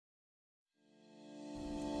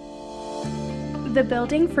The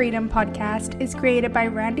Building Freedom podcast is created by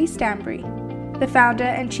Randy Stanbury, the founder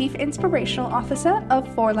and chief inspirational officer of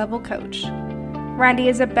 4Level Coach. Randy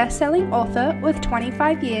is a best-selling author with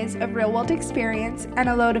 25 years of real-world experience and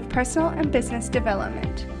a load of personal and business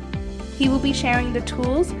development. He will be sharing the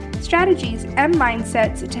tools, strategies, and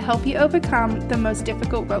mindsets to help you overcome the most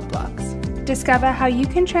difficult roadblocks. Discover how you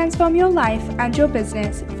can transform your life and your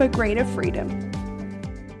business for greater freedom.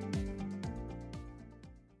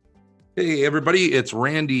 Hey everybody, it's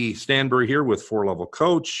Randy Stanbury here with 4Level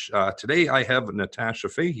Coach. Today I have Natasha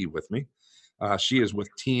Fahey with me. She is with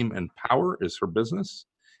Team Empower is her business.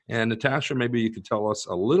 And Natasha, maybe you could tell us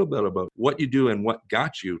a little bit about what you do and what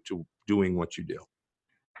got you to doing what you do.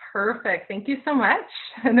 Perfect. Thank you so much.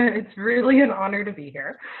 And it's really an honor to be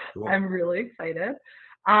here. Cool. I'm really excited.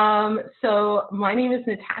 So my name is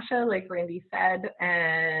Natasha, like Randy said,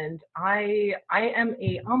 and I am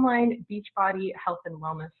a online Beachbody health and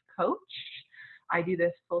wellness coach. I do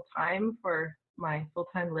this full time for my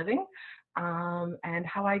full-time living. And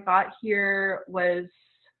how I got here was,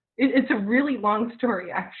 it's a really long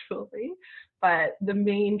story actually, but the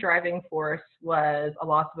main driving force was a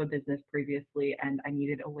loss of a business previously, and I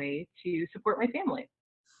needed a way to support my family.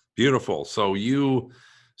 Beautiful. So you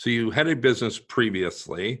had a business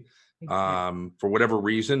previously. For whatever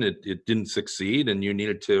reason, it didn't succeed and you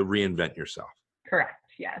needed to reinvent yourself. Correct.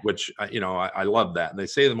 Yes. Which, I love that. And they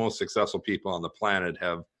say the most successful people on the planet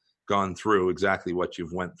have gone through exactly what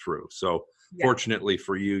you've went through. So fortunately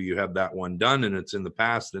for you, you have that one done and it's in the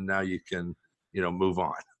past, and now you can, move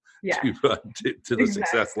on to the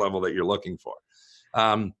success level that you're looking for.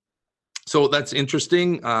 So that's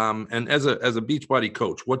interesting. And as a Beachbody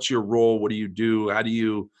coach, what's your role? What do you do? How do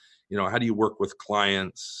you work with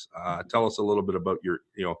clients? Tell us a little bit about your,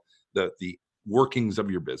 the workings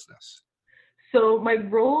of your business. So my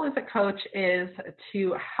role as a coach is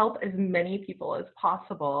to help as many people as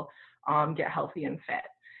possible get healthy and fit.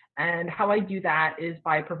 And how I do that is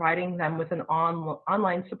by providing them with an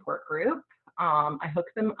online support group. I hook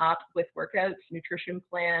them up with workouts, nutrition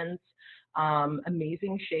plans,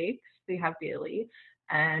 amazing shakes they have daily,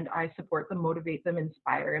 and I support them, motivate them,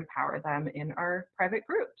 inspire, empower them in our private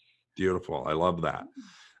groups. Beautiful. I love that.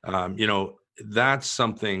 That's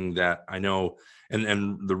something that I know,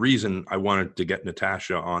 and the reason I wanted to get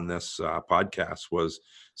Natasha on this podcast was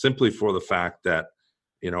simply for the fact that,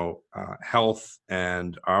 health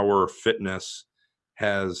and our fitness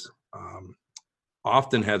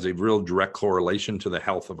often has a real direct correlation to the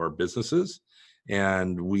health of our businesses.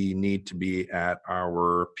 And we need to be at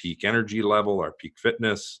our peak energy level, our peak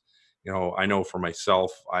fitness. I know for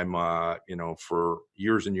myself, I'm, for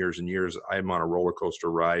years and years and years, I'm on a roller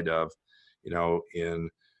coaster ride of, in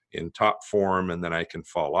top form, and then I can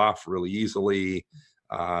fall off really easily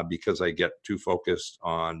because I get too focused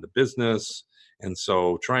on the business. And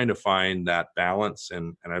so trying to find that balance,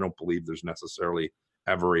 and I don't believe there's necessarily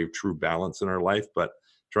ever a true balance in our life, but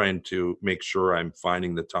trying to make sure I'm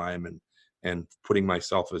finding the time and putting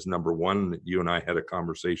myself as number one. You and I had a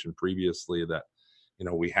conversation previously that,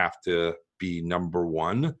 we have to be number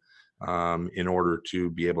one in order to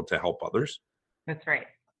be able to help others. That's right.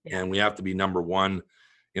 Yeah. And we have to be number one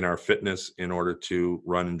in our fitness in order to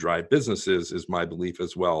run and drive businesses, is my belief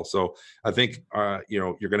as well. So I think,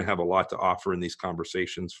 you're going to have a lot to offer in these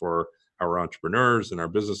conversations for our entrepreneurs and our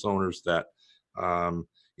business owners that,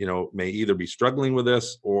 may either be struggling with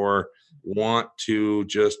this or want to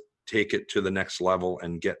just take it to the next level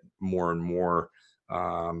and get more and more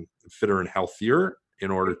fitter and healthier in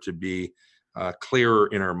order to be clearer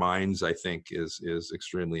in our minds, I think is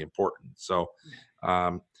extremely important. So,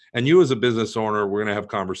 and you as a business owner, we're going to have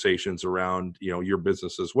conversations around, your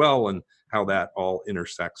business as well and how that all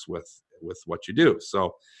intersects with what you do.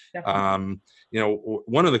 So,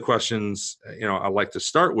 one of the questions, I like to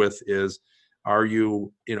start with is, are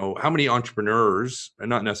you, how many entrepreneurs, and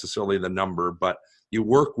not necessarily the number, but you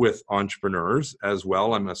work with entrepreneurs as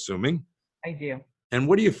well, I'm assuming? I do. And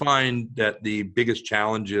what do you find that the biggest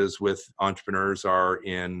challenges with entrepreneurs are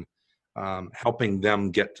in helping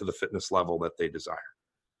them get to the fitness level that they desire?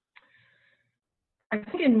 I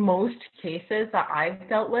think in most cases that I've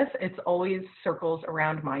dealt with, it's always circles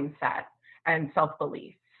around mindset and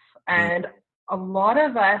self-belief. And a lot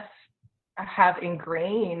of us have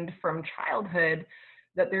ingrained from childhood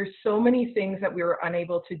that there's so many things that we were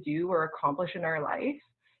unable to do or accomplish in our life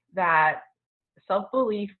that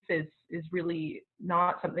self-belief is really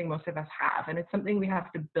not something most of us have. And it's something we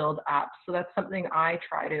have to build up. So that's something I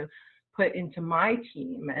try to put into my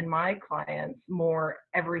team and my clients more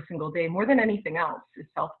every single day, more than anything else, is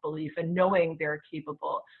self-belief and knowing they're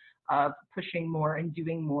capable of pushing more and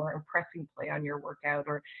doing more and pressing play on your workout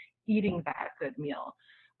or eating that good meal.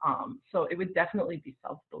 So it would definitely be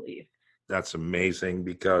self-belief. That's amazing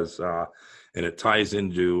because, and it ties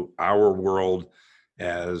into our world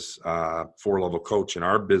as a 4-level coach in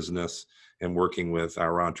our business and working with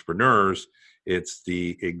our entrepreneurs. It's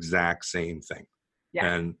the exact same thing.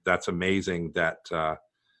 Yeah. And that's amazing that,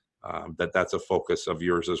 that's a focus of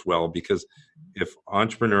yours as well, because if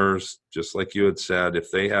entrepreneurs, just like you had said, if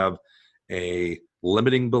they have a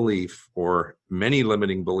limiting belief or many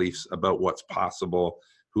limiting beliefs about what's possible,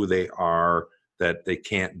 who they are, that they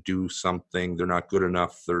can't do something, they're not good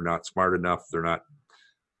enough, they're not smart enough, they're not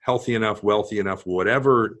healthy enough, wealthy enough,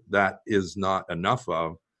 whatever that is not enough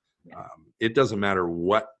of, it doesn't matter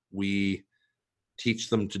what we teach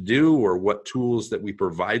them to do or what tools that we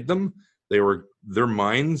provide them, their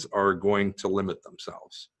minds are going to limit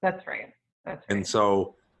themselves. That's right. That's right. And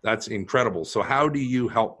so that's incredible. So how do you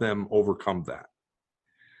help them overcome that?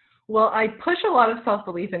 Well, I push a lot of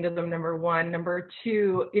self-belief into them, number one. Number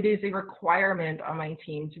two, it is a requirement on my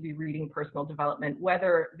team to be reading personal development,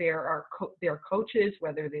 whether they're coaches,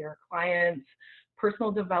 whether they are clients.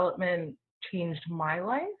 Personal development changed my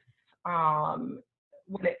life.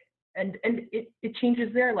 It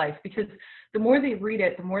changes their life, because the more they read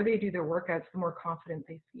it, the more they do their workouts, the more confident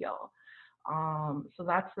they feel. So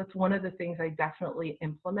that's one of the things I definitely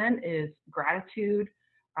implement is gratitude,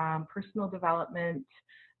 personal development,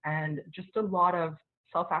 and just a lot of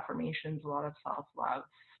self-affirmations, a lot of self-love.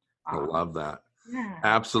 I love that. Yeah.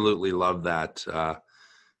 Absolutely love that.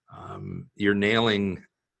 You're nailing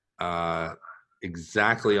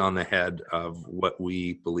exactly on the head of what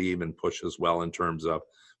we believe and push as well, in terms of,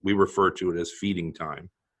 we refer to it as feeding time.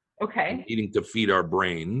 Okay. Needing to feed our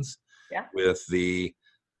brains with the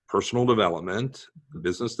personal development, the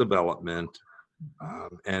business development,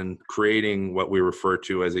 and creating what we refer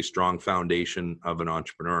to as a strong foundation of an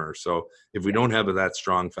entrepreneur. So if we don't have that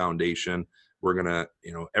strong foundation, we're going to,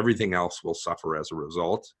 everything else will suffer as a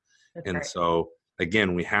result. That's right. So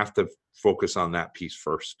again, we have to focus on that piece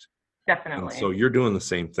first. Definitely. And so you're doing the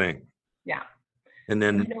same thing. Yeah. And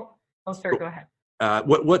then, sorry, go ahead.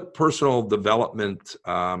 What personal development,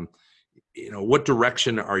 what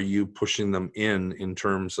direction are you pushing them in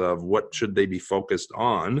terms of what should they be focused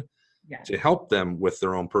on to help them with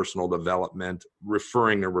their own personal development,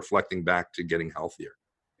 referring or reflecting back to getting healthier?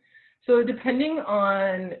 So depending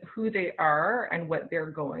on who they are and what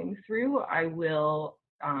they're going through, I will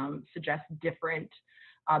suggest different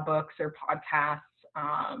books or podcasts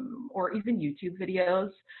or even YouTube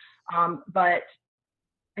videos. But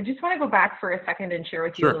I just want to go back for a second and share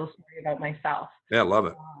with you a little story about myself. Yeah, I love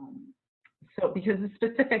it. So because a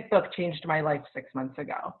specific book changed my life 6 months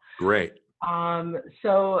ago. Great.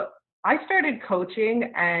 So I started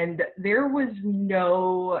coaching and there was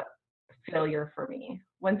no failure for me.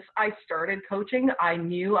 Once I started coaching, I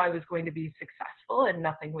knew I was going to be successful and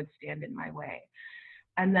nothing would stand in my way.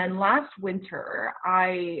 And then last winter,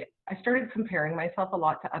 I started comparing myself a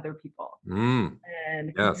lot to other people.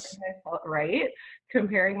 And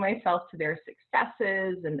comparing myself to their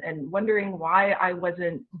successes and wondering why I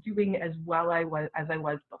wasn't doing as well as I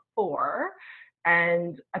was before.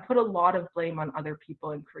 And I put a lot of blame on other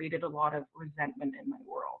people and created a lot of resentment in my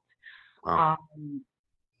world. Wow.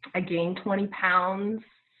 I gained 20 pounds.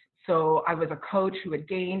 So I was a coach who had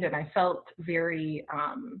gained, and I felt very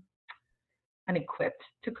unequipped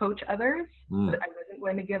to coach others, but I wasn't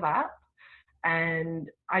going to give up. And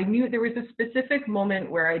I knew there was a specific moment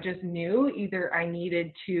where I just knew either I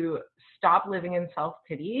needed to stop living in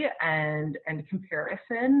self-pity and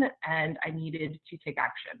comparison, and I needed to take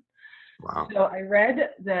action. Wow. So I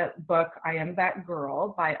read the book, I Am That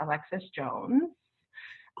Girl by Alexis Jones.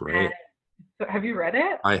 Great. So have you read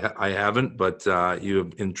it? I haven't, but you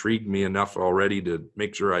have intrigued me enough already to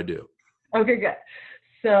make sure I do. Okay, good.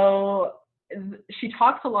 So she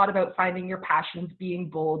talks a lot about finding your passions, being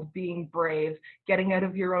bold, being brave, getting out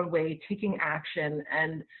of your own way, taking action.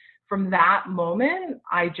 And from that moment,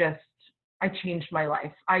 I changed my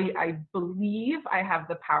life. I believe I have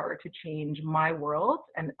the power to change my world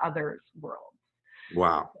and others' worlds.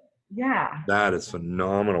 Wow. Yeah. That is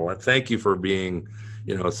phenomenal. And thank you for being,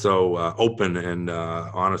 so open and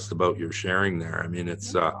honest about your sharing there. I mean,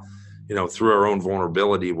 it's, through our own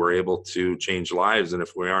vulnerability, we're able to change lives. And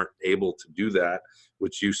if we aren't able to do that,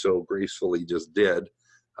 which you so gracefully just did,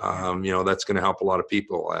 that's going to help a lot of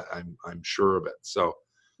people. I'm sure of it. So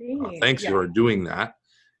thanks for doing that.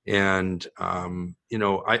 And,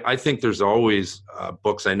 I think there's always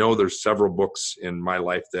books. I know there's several books in my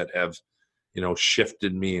life that have,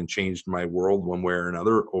 shifted me and changed my world one way or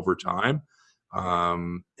another over time.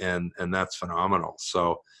 And that's phenomenal.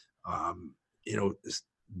 So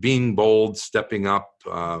being bold, stepping up,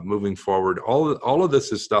 moving forward. All of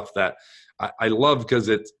this is stuff that I love, because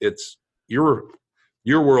it's your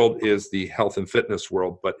world is the health and fitness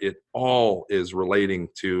world, but it all is relating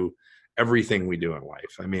to everything we do in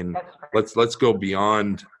life. I mean, let's go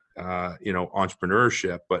beyond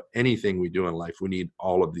entrepreneurship, but anything we do in life, we need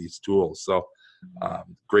all of these tools. So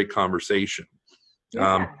great conversation.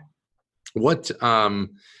 Yeah. What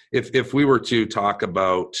if we were to talk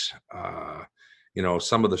about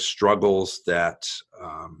some of the struggles that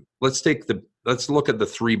let's look at the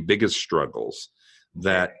three biggest struggles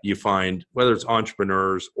that you find, whether it's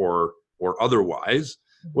entrepreneurs or otherwise.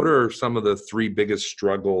 What are some of the three biggest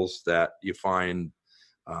struggles that you find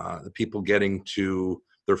the people getting to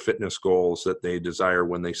their fitness goals that they desire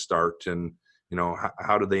when they start, and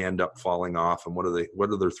how do they end up falling off, and what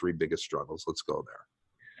are their three biggest struggles? Let's go there.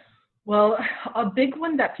 Well, a big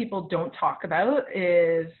one that people don't talk about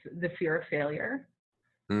is the fear of failure.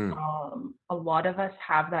 A lot of us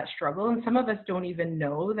have that struggle, and some of us don't even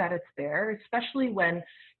know that it's there, especially when,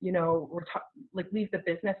 leave the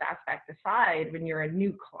business aspect aside, when you're a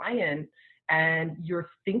new client and you're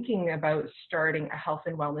thinking about starting a health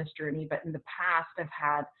and wellness journey. But in the past, I've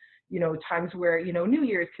had, times where, New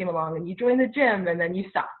Year's came along and you joined the gym and then you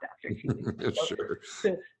stopped after 2 weeks. Sure.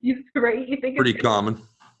 So you think pretty common.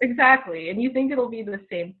 Exactly. And you think it'll be the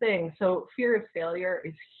same thing. So fear of failure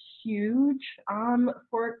is huge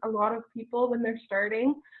for a lot of people when they're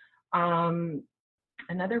starting.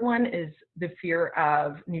 Another one is the fear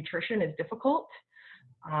of nutrition is difficult.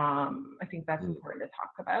 I think that's important to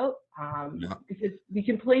talk about because we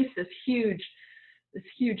can place this huge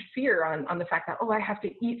fear on the fact that, I have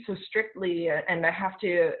to eat so strictly and I have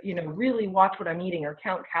to, really watch what I'm eating or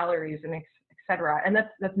count calories and et cetera. And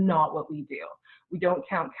that's not what we do. We don't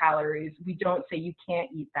count calories. We don't say you can't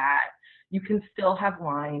eat that. You can still have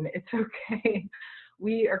wine. It's okay.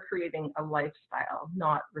 We are creating a lifestyle,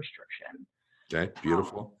 not restriction. Okay,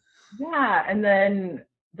 beautiful. Yeah, and then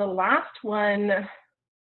the last one,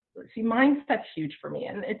 mindset's huge for me,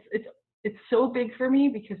 and it's so big for me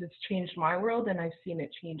because it's changed my world, and I've seen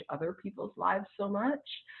it change other people's lives so much.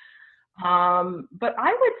 But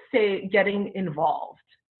I would say getting involved.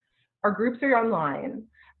 Our groups are online,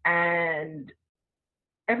 and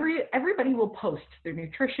everybody will post their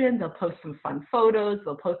nutrition, they'll post some fun photos,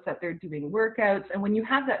 they'll post that they're doing workouts. And when you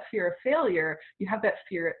have that fear of failure, you have that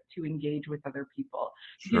fear to engage with other people.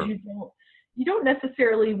 Sure. Because you don't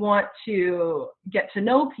necessarily want to get to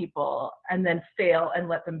know people and then fail and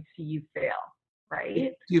let them see you fail,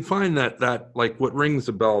 right? Do you find that like what rings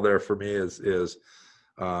a bell there for me is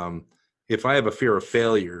if I have a fear of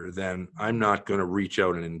failure, then I'm not going to reach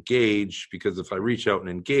out and engage, because if I reach out and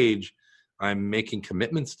engage, I'm making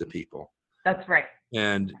commitments to people. That's right.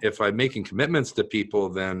 And if I'm making commitments to people,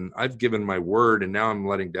 then I've given my word, and now I'm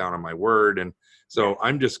letting down on my word. And so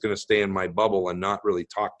I'm just going to stay in my bubble and not really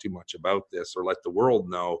talk too much about this or let the world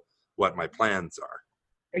know what my plans are.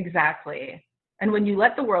 Exactly. And when you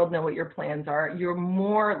let the world know what your plans are, you're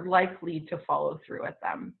more likely to follow through with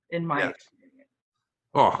them, in my experience.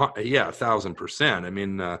 Oh, yeah, 1,000%. I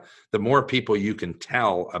mean, the more people you can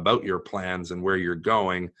tell about your plans and where you're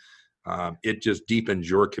going, it just deepens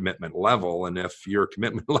your commitment level. And if your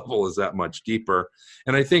commitment level is that much deeper,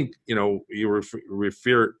 and I think, you were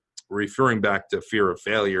referring back to fear of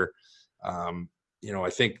failure. I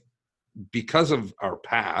think because of our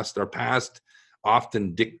past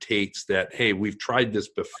often dictates that, hey, we've tried this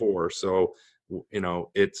before, so,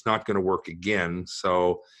 it's not going to work again.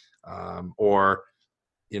 So, I've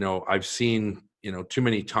seen, too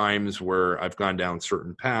many times where I've gone down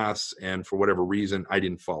certain paths and for whatever reason, I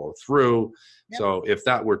didn't follow through. Yep. So if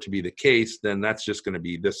that were to be the case, then that's just going to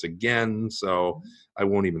be this again. So I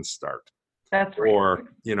won't even start. That's right. Or,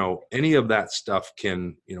 any of that stuff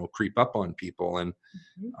can, creep up on people. And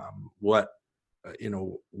what,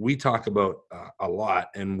 we talk about a lot,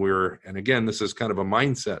 and again, this is kind of a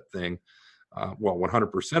mindset thing. 100%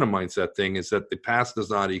 a mindset thing is that the past does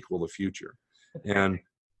not equal the future. And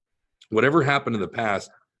whatever happened in the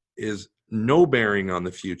past is no bearing on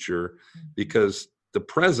the future, because the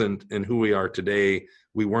present and who we are today,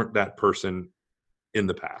 we weren't that person in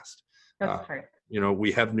the past. That's right.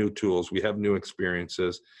 We have new tools, we have new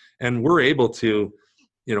experiences, and we're able to,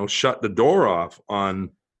 shut the door off on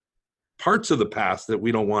parts of the past that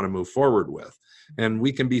we don't want to move forward with. And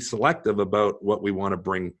we can be selective about what we want to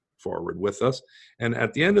bring forward with us. And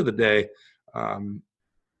at the end of the day,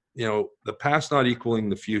 the past not equaling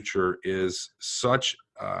the future is such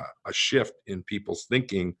a shift in people's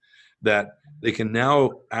thinking that they can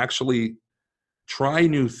now actually try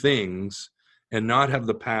new things and not have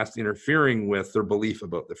the past interfering with their belief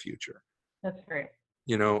about the future. That's right.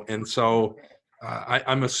 And so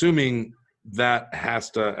I'm assuming that has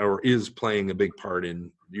to, or is playing a big part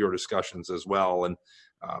in your discussions as well. And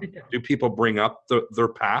do people bring up their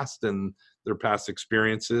past and their past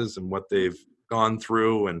experiences and what they've gone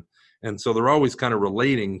through? And so they're always kind of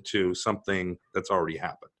relating to something that's already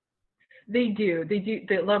happened. They do.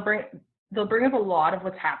 They'll bring up a lot of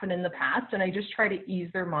what's happened in the past, and I just try to ease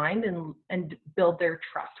their mind and build their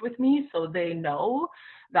trust with me, so they know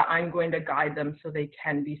that I'm going to guide them so they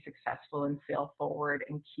can be successful and sail forward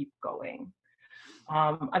and keep going.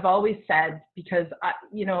 I've always said, because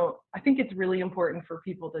I think it's really important for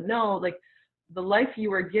people to know, like, the life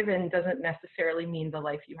you are given doesn't necessarily mean the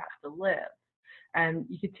life you have to live. And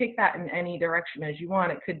you could take that in any direction as you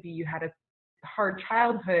want. It could be you had a hard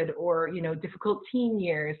childhood or, difficult teen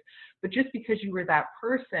years, but just because you were that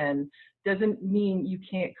person doesn't mean you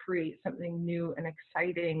can't create something new and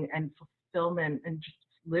exciting and fulfillment and just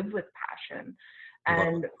live with passion.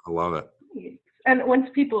 And I love it. And once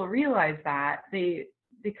people realize that, they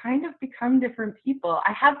kind of become different people.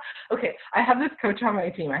 I have this coach on my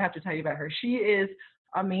team. I have to tell you about her. She is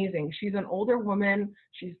amazing. She's an older woman.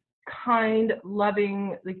 She's kind,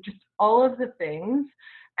 loving, like, just all of the things.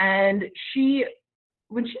 And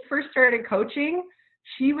when she first started coaching,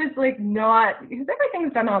 she was like, because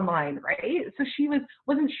everything's done online, right? So she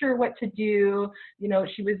wasn't sure what to do.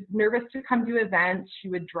 She was nervous to come to events. She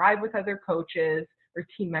would drive with other coaches or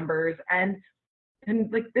team members. And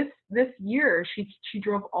like this year, she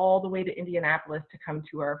drove all the way to Indianapolis to come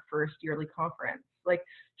to our first yearly conference. Like,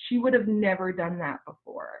 she would have never done that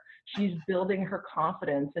before. She's building her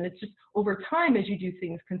confidence. And it's just over time, as you do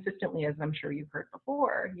things consistently, as I'm sure you've heard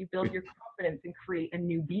before, you build your confidence and create a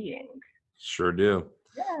new being. Sure do.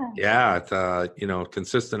 Yeah.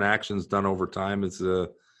 Consistent actions done over time is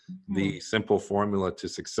the simple formula to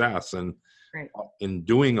success. And in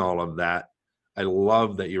doing all of that, I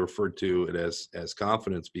love that you referred to it as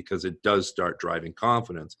confidence, because it does start driving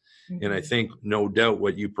confidence. Mm-hmm. And I think, no doubt,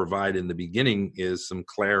 what you provide in the beginning is some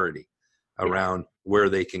clarity around where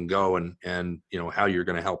they can go and how you're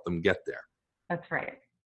going to help them get there. That's right.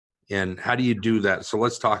 And how do you do that? So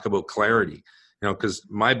let's talk about clarity, because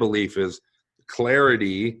my belief is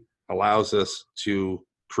clarity allows us to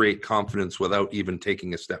create confidence without even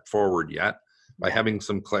taking a step forward yet. By having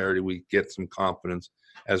some clarity, we get some confidence.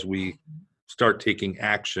 As we start taking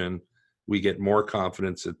action, we get more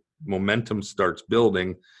confidence. Momentum starts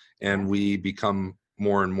building, and we become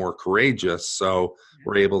more and more courageous. So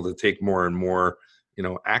we're able to take more and more,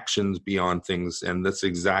 actions beyond things. And that's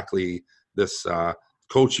exactly this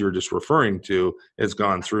coach you were just referring to has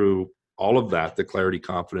gone through all of that, the clarity,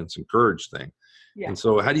 confidence, and courage thing. Yeah. And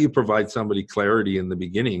so how do you provide somebody clarity in the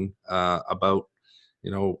beginning about,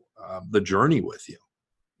 the journey with you?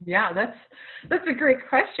 Yeah, that's a great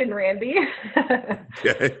question, Randy.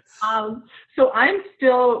 Okay. So I'm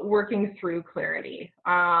still working through clarity.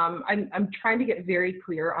 I'm trying to get very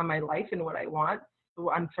clear on my life and what I want.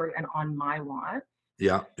 And on my wants.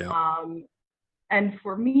 Yeah. And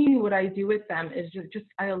for me, what I do with them is just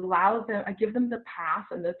I give them the path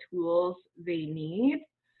and the tools they need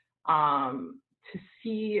to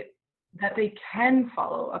see that they can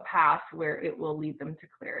follow a path where it will lead them to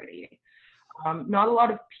clarity. Not a lot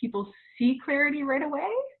of people see clarity right away.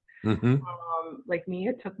 Mm-hmm. Like me,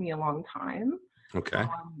 it took me a long time. Okay.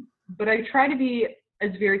 But I try to be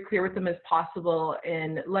as very clear with them as possible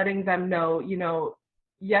in letting them know,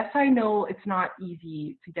 yes, I know it's not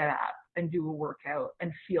easy to get up and do a workout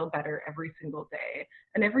and feel better every single day.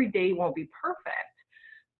 And every day won't be perfect,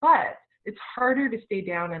 but it's harder to stay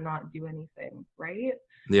down and not do anything, right?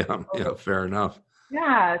 Yeah, fair enough.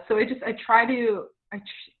 Yeah, so I try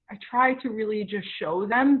to really just show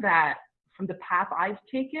them that from the path I've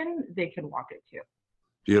taken, they can walk it too.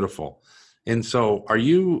 Beautiful. And so are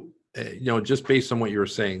you, just based on what you were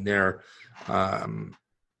saying there, I'm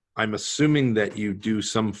assuming that you do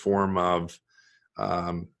some form of,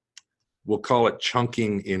 we'll call it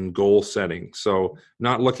chunking in goal setting. So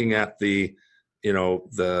not looking at the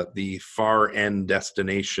far end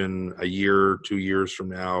destination a year, 2 years from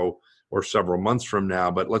now, or several months from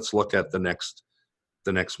now, but let's look at the next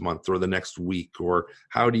month or the next week. Or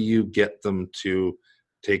how do you get them to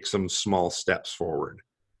take some small steps forward?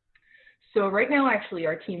 So right now, actually,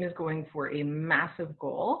 our team is going for a massive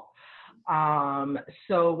goal.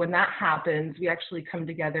 So when that happens, we actually come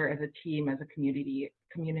together as a team, as a community,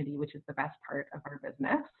 which is the best part of our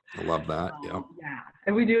business. I love that. Yeah.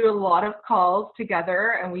 And we do a lot of calls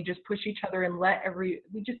together, and we just push each other and we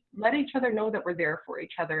just let each other know that we're there for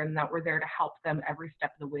each other and that we're there to help them every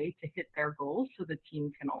step of the way to hit their goals, so the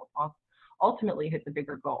team can ultimately hit the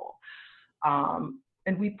bigger goal.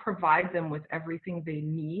 And we provide them with everything they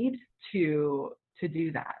need to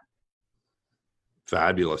do that.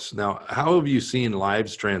 Fabulous. Now, how have you seen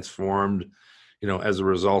lives transformed, as a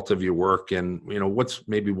result of your work? And, what's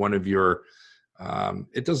maybe one of your,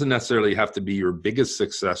 it doesn't necessarily have to be your biggest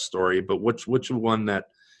success story, but which one that,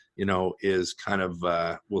 is kind of,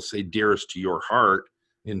 we'll say dearest to your heart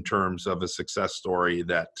in terms of a success story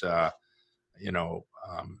that,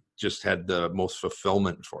 just had the most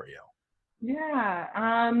fulfillment for you?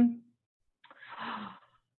 Yeah.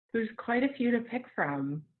 There's quite a few to pick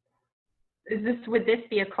from. Would this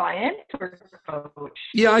be a client or coach?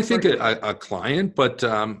 Yeah, I think a client, but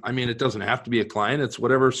it doesn't have to be a client. It's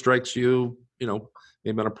whatever strikes you,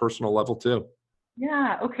 maybe on a personal level too.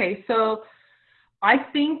 Yeah. Okay. So I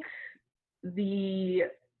think the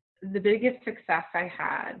biggest success I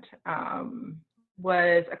had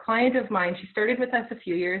was a client of mine. She started with us a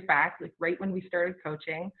few years back, like right when we started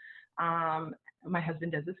coaching. My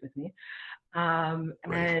husband does this with me.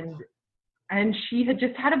 And she had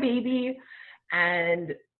just had a baby,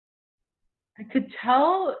 and I could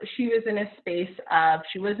tell she was in a space of,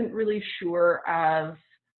 she wasn't really sure of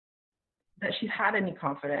that she had any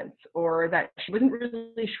confidence, or that she wasn't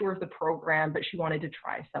really sure of the program, but she wanted to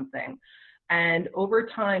try something. And over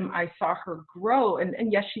time, I saw her grow.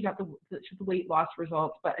 And yes, she got the weight loss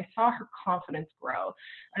results, but I saw her confidence grow.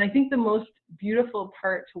 And I think the most beautiful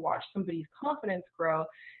part to watch somebody's confidence grow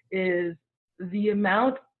is the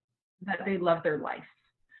amount that they love their life.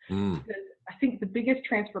 Because I think the biggest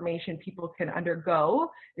transformation people can undergo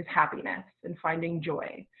is happiness and finding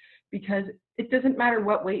joy. Because it doesn't matter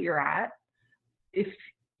what weight you're at, if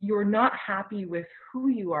you're not happy with who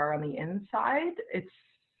you are on the inside,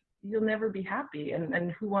 you'll never be happy.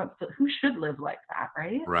 And who should live like that,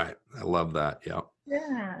 right? Right. I love that. Yeah.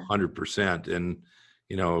 Yeah. 100%. And,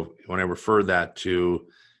 when I refer that to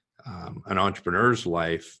an entrepreneur's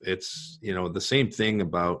life, it's, the same thing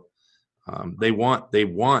about, they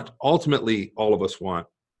want, ultimately, all of us want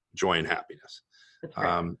joy and happiness. That's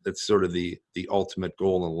right. It's sort of the ultimate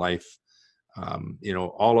goal in life.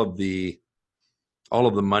 All of the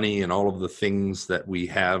money and all of the things that we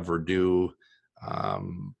have or do,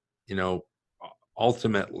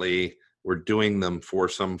 ultimately we're doing them for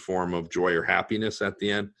some form of joy or happiness at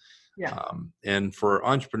the end. Yeah. And for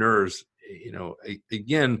entrepreneurs,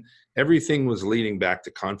 again, everything was leading back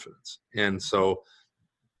to confidence. And so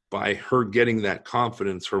by her getting that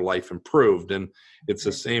confidence, her life improved. And it's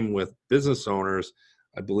the same with business owners.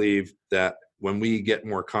 I believe that when we get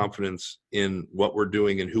more confidence in what we're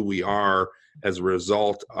doing and who we are as a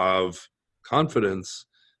result of confidence,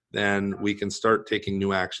 then we can start taking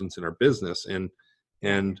new actions in our business.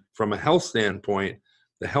 And from a health standpoint,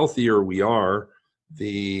 the healthier we are,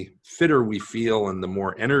 the fitter we feel, and the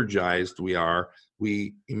more energized we are,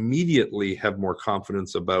 we immediately have more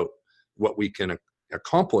confidence about what we can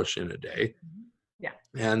accomplish in a day. Yeah.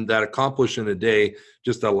 And that accomplish in a day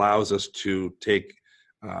just allows us to take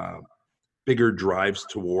bigger drives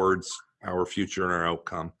towards our future and our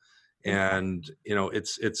outcome. And,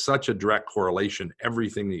 it's such a direct correlation.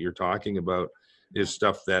 Everything that you're talking about is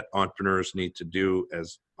stuff that entrepreneurs need to do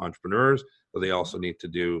as entrepreneurs, but they also need to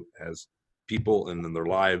do as people and in their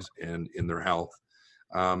lives and in their health.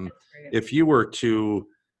 If you were to,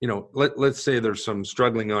 let's say there's some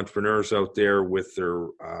struggling entrepreneurs out there with their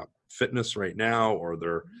fitness right now, or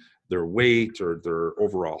their weight, or their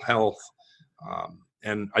overall health.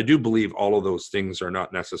 And I do believe all of those things are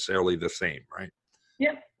not necessarily the same, right?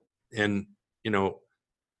 Yep. And,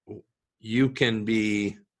 you can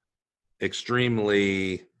be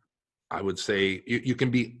extremely, I would say, you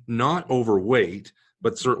can be not overweight,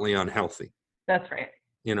 but certainly unhealthy. That's right.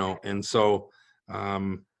 And so,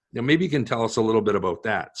 maybe you can tell us a little bit about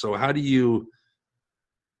that. So how do you,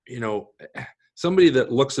 somebody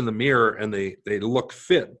that looks in the mirror and they look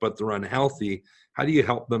fit, but they're unhealthy, how do you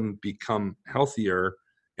help them become healthier?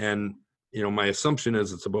 And, my assumption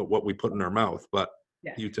is it's about what we put in our mouth, but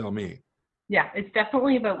yes. You tell me. Yeah, it's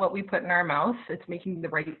definitely about what we put in our mouth. It's making the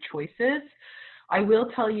right choices. I will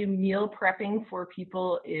tell you, meal prepping for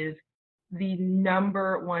people is the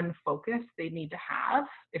number one focus they need to have.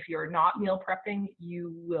 If you're not meal prepping,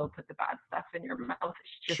 you will put the bad stuff in your mouth.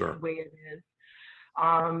 It's just Sure. the way it is.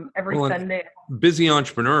 Every Sunday. Busy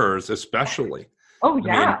entrepreneurs, especially. Oh,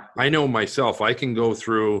 yeah. I know myself, I can go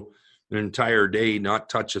through an entire day, not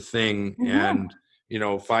touch a thing. Mm-hmm. And,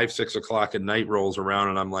 5, 6 o'clock at night rolls around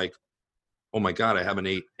and I'm like, oh my God, I haven't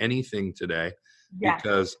ate anything today. Yes.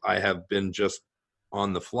 Because I have been just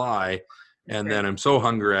on the fly. And then I'm so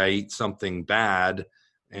hungry, I eat something bad.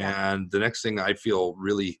 And the next thing I feel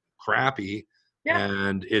really crappy. Yeah,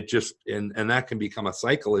 And it just, and that can become a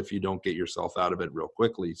cycle if you don't get yourself out of it real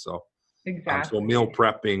quickly. So, so meal exactly.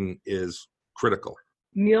 prepping is critical.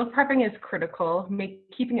 Meal prepping is critical.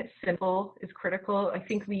 Keeping it simple is critical. I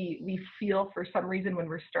think we feel for some reason when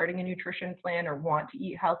we're starting a nutrition plan or want to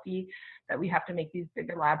eat healthy that we have to make these big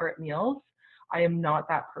elaborate meals. I am not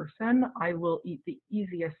that person. I will eat the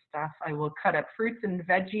easiest stuff. I will cut up fruits and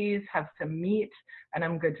veggies, have some meat, and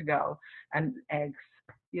I'm good to go. And eggs.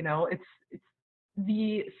 It's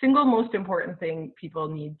the single most important thing people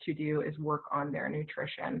need to do is work on their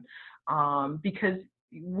nutrition, because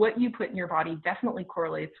what you put in your body definitely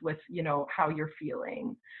correlates with how you're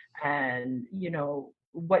feeling, and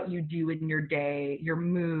what you do in your day, your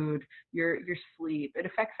mood, your sleep. It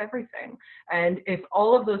affects everything. And if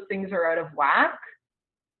all of those things are out of whack,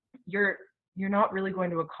 you're not really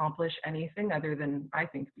going to accomplish anything other than, I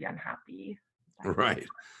think, be unhappy. Right.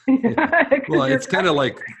 Yeah. Well, it's kind of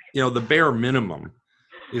like, the bare minimum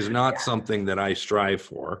is not something that I strive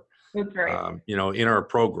for. That's right. In our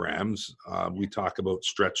programs, we talk about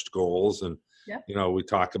stretched goals, and, we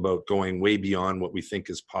talk about going way beyond what we think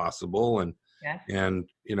is possible. And,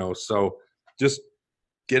 so just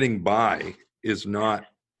getting by is not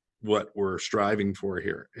what we're striving for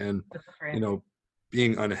here. And,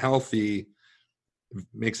 being unhealthy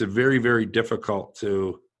makes it very, very difficult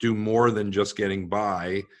to do more than just getting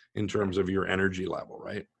by in terms of your energy level.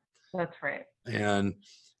 Right. That's right. And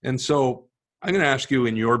so I'm going to ask you,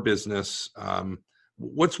 in your business,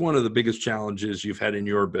 what's one of the biggest challenges you've had in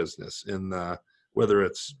your business, whether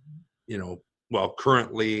it's,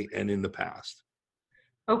 currently and in the past?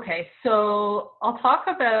 Okay. So I'll talk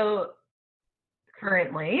about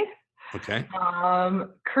currently. Okay.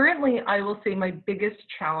 Currently, I will say my biggest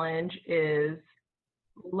challenge is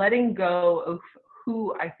letting go of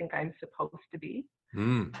who I think I'm supposed to be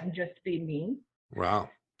and just be me. Wow.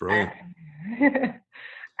 Brilliant.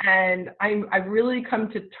 And I've really come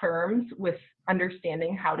to terms with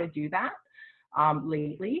understanding how to do that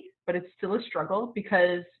lately, but it's still a struggle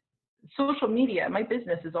because social media, my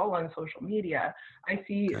business is all on social media. I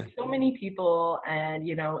see so many people and,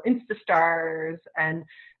 Insta stars, and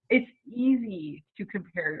it's easy to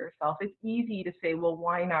compare yourself. It's easy to say, well,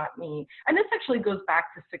 why not me? And this actually goes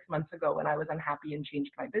back to 6 months ago when I was unhappy and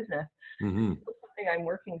changed my business. Mm-hmm. It's something I'm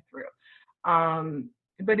working through.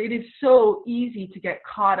 But it is so easy to get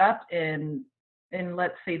caught up in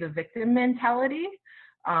let's say the victim mentality.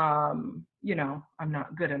 I'm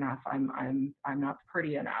not good enough. I'm not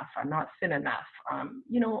pretty enough. I'm not thin enough.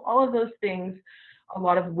 All of those things a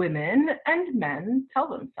lot of women and men tell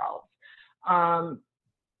themselves.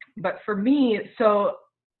 But for me, so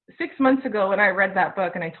 6 months ago when I read that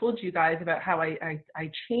book and I told you guys about how I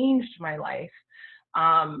changed my life,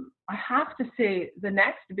 I have to say the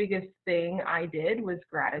next biggest thing I did was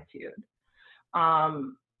gratitude.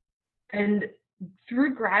 And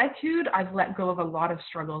through gratitude, I've let go of a lot of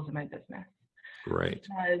struggles in my business. Right.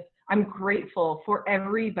 Because I'm grateful for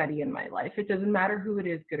everybody in my life. It doesn't matter who it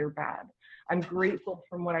is, good or bad. I'm grateful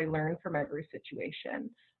from what I learned from every situation.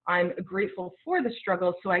 I'm grateful for the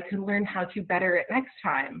struggle so I can learn how to better it next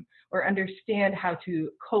time or understand how to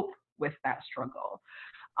cope with that struggle.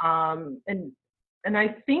 And I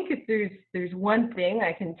think if there's one thing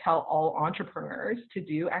I can tell all entrepreneurs to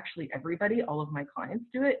do, actually everybody, all of my clients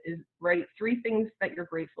do it, is write 3 things that you're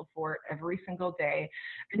grateful for every single day.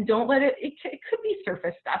 And don't let it could be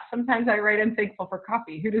surface stuff. Sometimes I write, I'm thankful for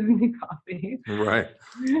coffee. Who doesn't need coffee? Right.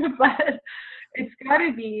 But it's got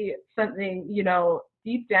to be something,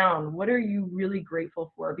 deep down, what are you really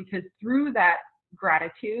grateful for? Because through that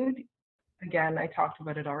gratitude, again, I talked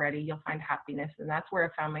about it already, you'll find happiness. And that's where I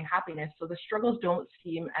found my happiness. So the struggles don't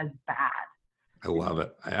seem as bad. I love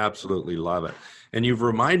it. I absolutely love it. And you've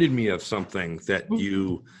reminded me of something that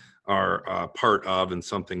you are part of and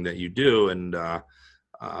something that you do. And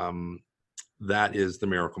that is the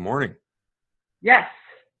Miracle Morning. Yes.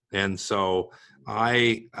 And so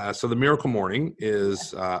so the Miracle Morning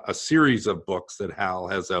is a series of books that Hal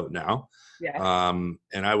has out now. Yeah.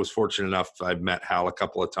 And I was fortunate enough, I've met Hal a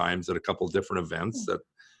couple of times at a couple of different events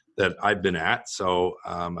that I've been at. So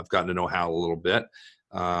I've gotten to know Hal a little bit.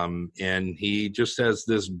 And he just has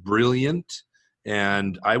this brilliant,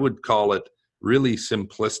 and I would call it really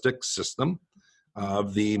simplistic system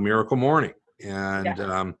of the Miracle Morning.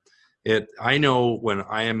 And I know when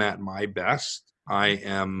I am at my best,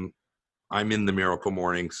 I'm in the Miracle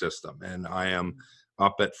Morning system, and I am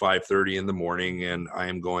up at 5:30 in the morning, and I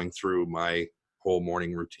am going through my whole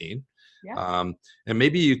morning routine. Yeah. And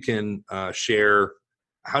maybe you can share,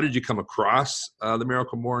 how did you come across the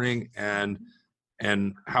Miracle Morning, and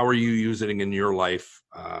how are you using it in your life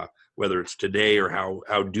whether it's today or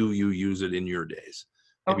how do you use it in your days?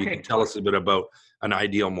 Maybe you can tell us a bit about an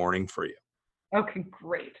ideal morning for you. Okay,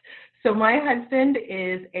 great. So my husband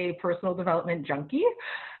is a personal development junkie,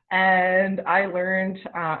 and I learned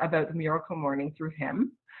about the Miracle Morning through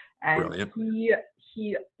him. And Brilliant.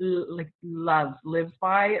 he lives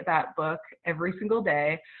by that book every single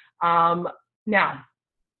day. Now,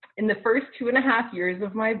 in the first 2.5 years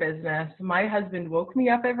of my business, my husband woke me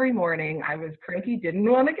up every morning. I was cranky, didn't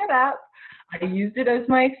want to get up. I used it as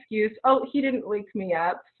my excuse. Oh, he didn't wake me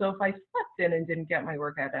up. So if I slept in and didn't get my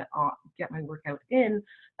workout in,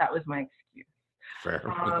 that was my excuse.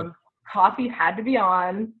 Fair. Coffee had to be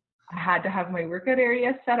on. I had to have my workout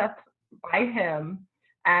area set up by him.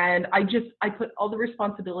 And I put all the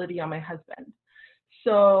responsibility on my husband.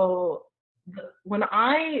 So when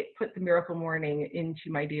I put the Miracle Morning into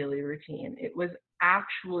my daily routine, it was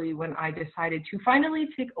actually when I decided to finally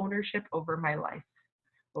take ownership over my life,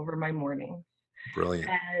 over my mornings. Brilliant.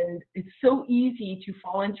 And it's so easy to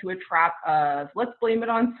fall into a trap of let's blame it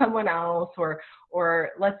on someone else, or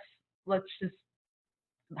let's just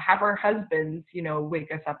have our husbands,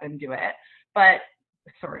 wake us up and do it. But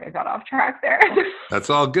sorry, I got off track there. That's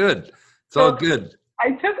all good. It's all good.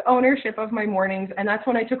 I took ownership of my mornings, and that's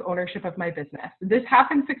when I took ownership of my business. This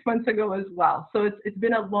happened 6 months ago as well. So it's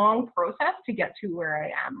been a long process to get to where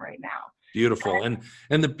I am right now. Beautiful. And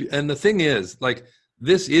the thing is, like,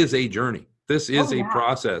 this is a journey. This is a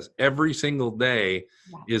process. Every single day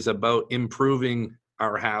is about improving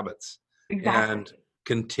our habits and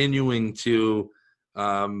continuing to,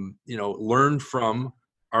 learn from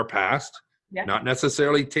our past, not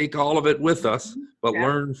necessarily take all of it with us, but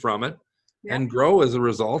learn from it and grow as a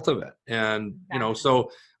result of it. And,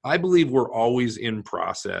 so I believe we're always in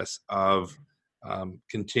process of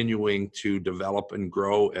continuing to develop and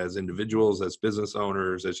grow as individuals, as business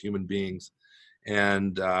owners, as human beings.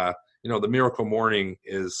 And, the Miracle Morning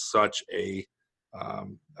is such a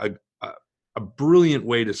brilliant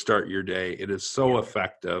way to start your day. It is so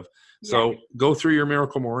effective. So go through your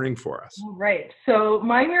Miracle Morning for us. Right. So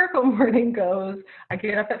my Miracle Morning goes, I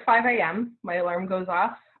get up at 5 a.m. My alarm goes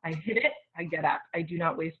off. I hit it. I get up. I do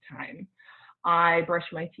not waste time. I brush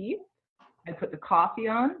my teeth. I put the coffee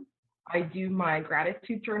on. I do my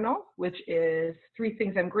gratitude journal, which is 3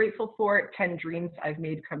 things I'm grateful for, 10 dreams I've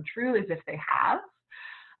made come true as if they have.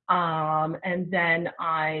 And then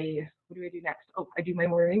what do I do next? Oh, I do my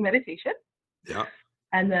morning meditation. Yeah.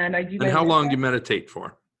 And then I do. And how long do you meditate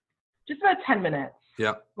for? Just about 10 minutes.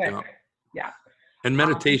 Yeah. Yeah. And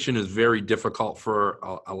meditation is very difficult for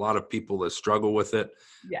a lot of people that struggle with it.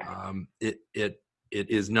 Yeah. It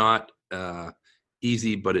is not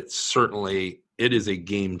easy, but it is a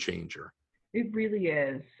game changer. It really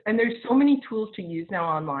is. And there's so many tools to use now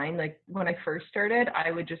online. Like when I first started,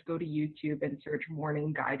 I would just go to YouTube and search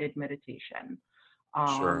morning guided meditation.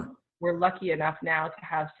 Sure. We're lucky enough now to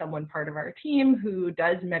have someone part of our team who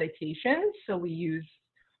does meditation. So we use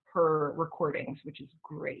her recordings, which is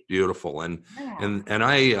great. Beautiful. And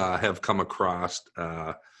I have come across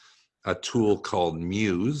a tool called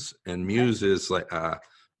Muse, and Muse is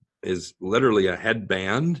literally a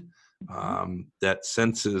headband that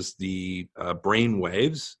senses the brain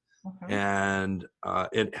waves, and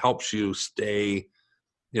it helps you stay,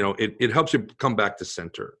 it helps you come back to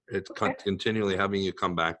center. It's continually having you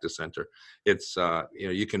come back to center. It's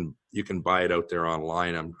you can buy it out there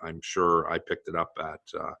online. I'm sure I picked it up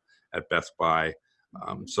at Best Buy.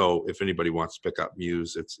 So if anybody wants to pick up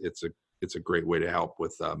Muse, it's a great way to help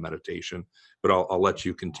with meditation. But I'll let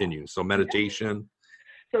you continue. So meditation.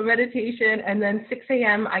 So meditation, and then 6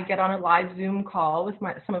 a.m. I get on a live Zoom call with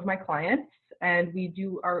some of my clients, and we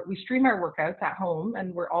stream our workouts at home,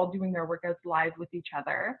 and we're all doing their workouts live with each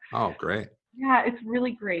other. Oh, great. Yeah, it's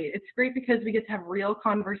really great. It's great because we get to have real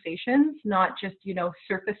conversations, not just,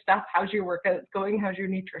 surface stuff. How's your workout going? How's your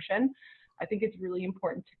nutrition? I think it's really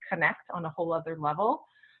important to connect on a whole other level,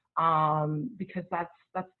 because that's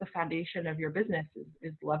the foundation of your business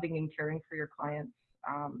is loving and caring for your clients.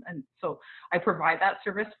 And so I provide that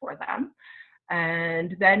service for them.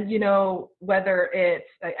 And then, whether it's,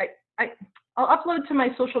 I'll upload to my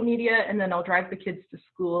social media, and then I'll drive the kids to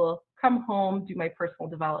school, come home, do my personal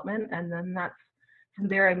development. And then from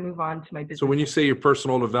there, I move on to my business. So when you say your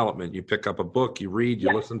personal development, you pick up a book, you read,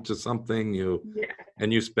 you listen to something,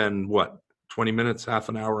 and you spend 20 minutes, half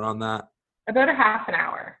an hour on that? About a half an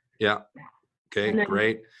hour. Yeah. Okay,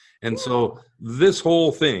 great. And so this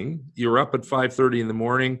whole thing, you're up at 5:30 in the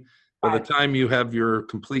morning. By the time you have your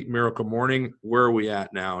complete Miracle Morning, where are we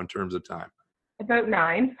at now in terms of time? About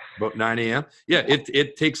 9. About 9 a.m.? Yeah,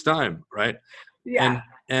 it takes time, right? Yeah.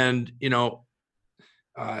 And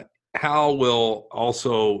Hal will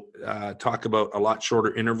also talk about a lot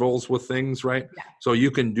shorter intervals with things, right? Yeah. So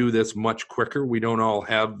you can do this much quicker. We don't all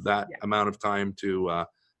have that amount of time to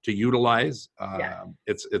utilize.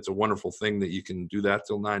 It's a wonderful thing that you can do that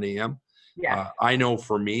till 9 a.m. I know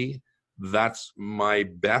for me, that's my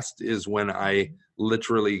best is when I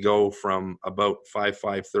literally go from about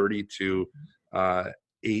 5:30 to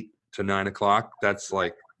 8 to 9 o'clock. That's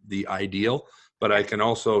like the ideal. But I can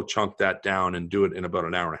also chunk that down and do it in about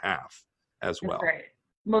an hour and a half as well. That's right.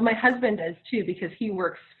 Well, my husband does too, because he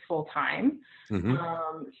works full time. Mm-hmm.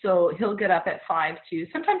 So he'll get up at 5 too.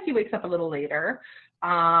 Sometimes he wakes up a little later,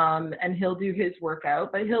 and he'll do his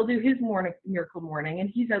workout, but he'll do his miracle morning, and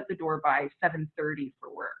he's out the door by 7:30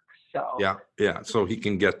 for work. So yeah. So he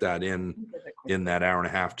can get that in that hour and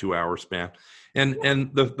a half, 2 hour span.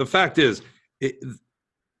 And the fact is,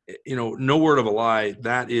 no word of a lie,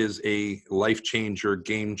 that is a life changer,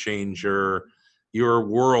 game changer. Your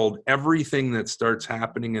world, everything that starts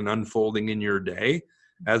happening and unfolding in your day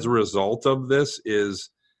as a result of this is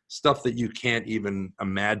stuff that you can't even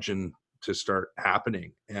imagine to start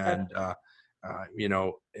happening. And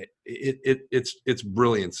it's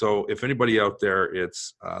brilliant. So if anybody out there,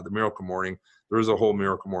 it's the Miracle Morning. There is a whole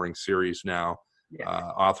Miracle Morning series now.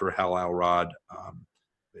 Author Hal Elrod.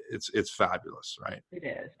 It's fabulous, right? It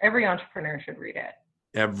is. Every entrepreneur should read it.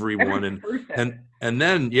 Everyone. And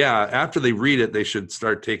then, after they read it, they should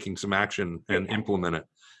start taking some action and implement it.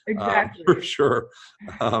 Exactly. For sure.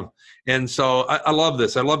 And so I love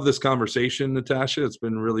this. I love this conversation, Natasha. It's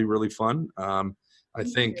been really, really fun. I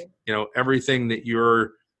think, everything that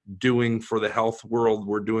you're doing for the health world,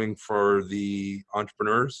 we're doing for the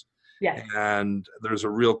entrepreneurs. Yes. And there's a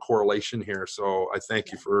real correlation here. So I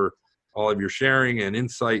thank you for all of your sharing and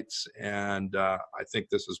insights. And I think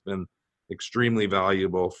this has been extremely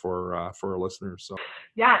valuable for our listeners. So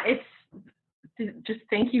it's just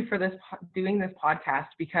thank you for doing this podcast,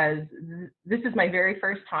 because this is my very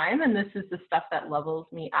first time, and this is the stuff that levels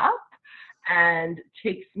me up and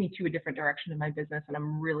takes me to a different direction in my business, and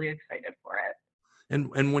I'm really excited for it.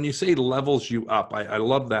 And when you say levels you up, I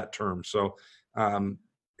love that term. So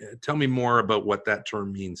tell me more about what that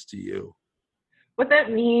term means to you. What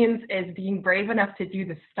that means is being brave enough to do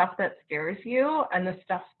the stuff that scares you and the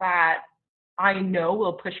stuff that I know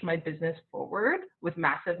will push my business forward with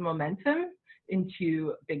massive momentum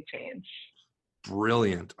into big change.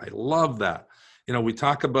 Brilliant. I love that. We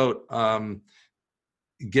talk about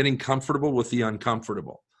getting comfortable with the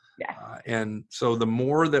uncomfortable. Yeah. And so the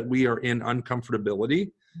more that we are in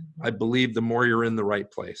uncomfortability, I believe the more you're in the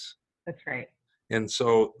right place. That's right. And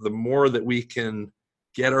so the more that we can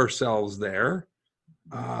get ourselves there,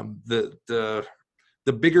 the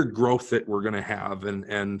bigger growth that we're going to have,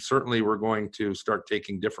 and certainly we're going to start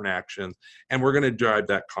taking different actions, and we're going to drive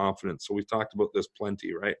that confidence. So we've talked about this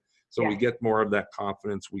plenty, right? So we get more of that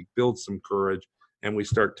confidence, we build some courage, and we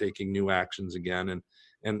start taking new actions again.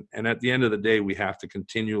 And at the end of the day, we have to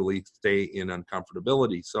continually stay in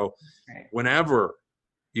uncomfortability. So whenever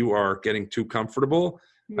you are getting too comfortable,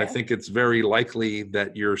 I think it's very likely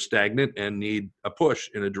that you're stagnant and need a push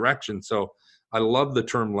in a direction. So I love the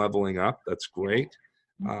term leveling up. That's great.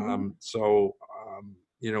 We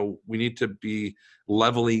need to be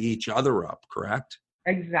leveling each other up, correct?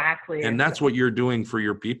 Exactly. And that's what you're doing for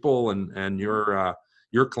your people and your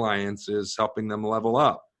clients, is helping them level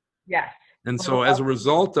up. Yes. And so as a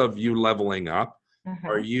result of you leveling up,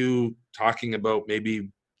 are you talking about maybe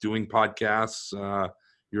doing podcasts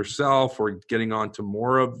yourself, or getting onto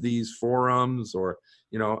more of these forums, or,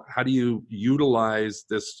 how do you utilize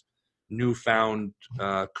this newfound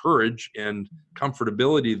courage and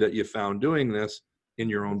comfortability that you found doing this in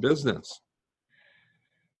your own business?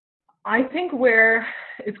 I think where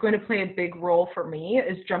it's going to play a big role for me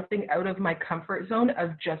is jumping out of my comfort zone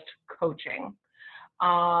of just coaching,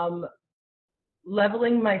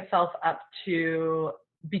 leveling myself up to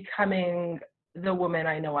becoming the woman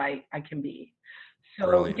I know I can be. So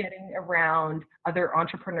Brilliant. Getting around other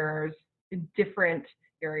entrepreneurs in different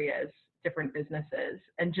areas, different businesses,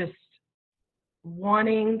 and just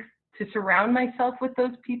wanting to surround myself with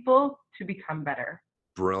those people to become better.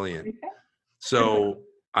 Brilliant. Okay. So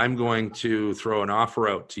I'm going to throw an offer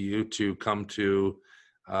out to you to come to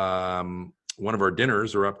one of our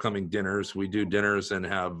dinners or upcoming dinners. We do dinners and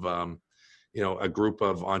have, a group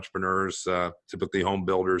of entrepreneurs, typically home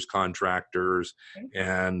builders, contractors,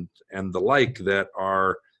 and the like, that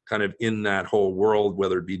are kind of in that whole world,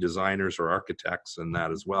 whether it be designers or architects and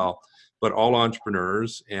that as well, but all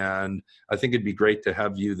entrepreneurs. And I think it'd be great to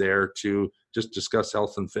have you there to just discuss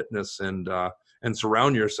health and fitness and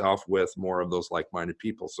surround yourself with more of those like-minded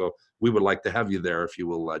people. So we would like to have you there if you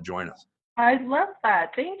will join us. I love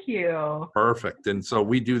that. Thank you. Perfect. And so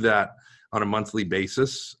we do that on a monthly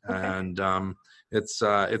basis, Okay. and it's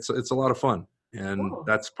a lot of fun. And Cool.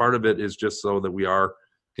 that's part of it, is just so that we are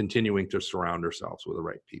continuing to surround ourselves with the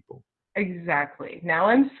right people. Exactly. Now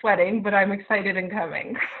I'm sweating, but I'm excited and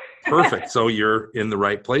coming. Perfect. So you're in the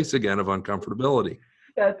right place again of uncomfortability.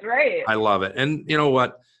 That's right. I love it. And you know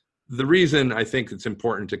what? The reason I think it's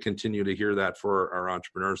important to continue to hear that for our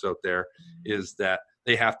entrepreneurs out there is that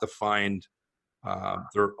they have to find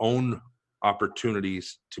their own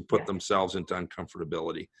opportunities to put themselves into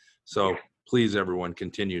uncomfortability. So please, everyone,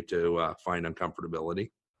 continue to find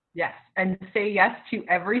uncomfortability. Yes. And say yes to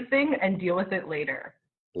everything and deal with it later.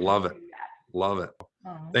 Love it. Yes. Love it.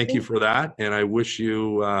 Oh, Thank you for that. And I wish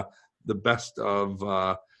you the best of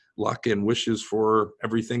luck and wishes for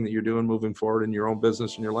everything that you're doing moving forward in your own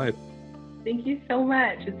business and your life. Thank you so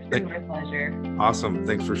much. It's been my pleasure. Awesome.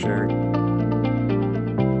 Thanks for sharing.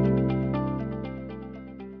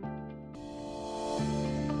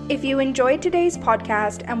 If you enjoyed today's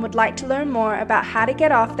podcast and would like to learn more about how to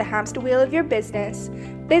get off the hamster wheel of your business,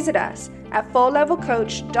 visit us at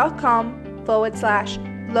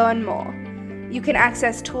 4levelcoach.com/learn more. You can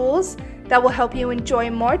access tools that will help you enjoy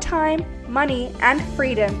more time, money, and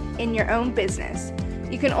freedom in your own business.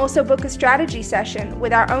 You can also book a strategy session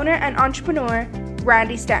with our owner and entrepreneur,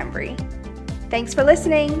 Randy Stanbury. Thanks for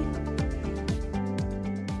listening.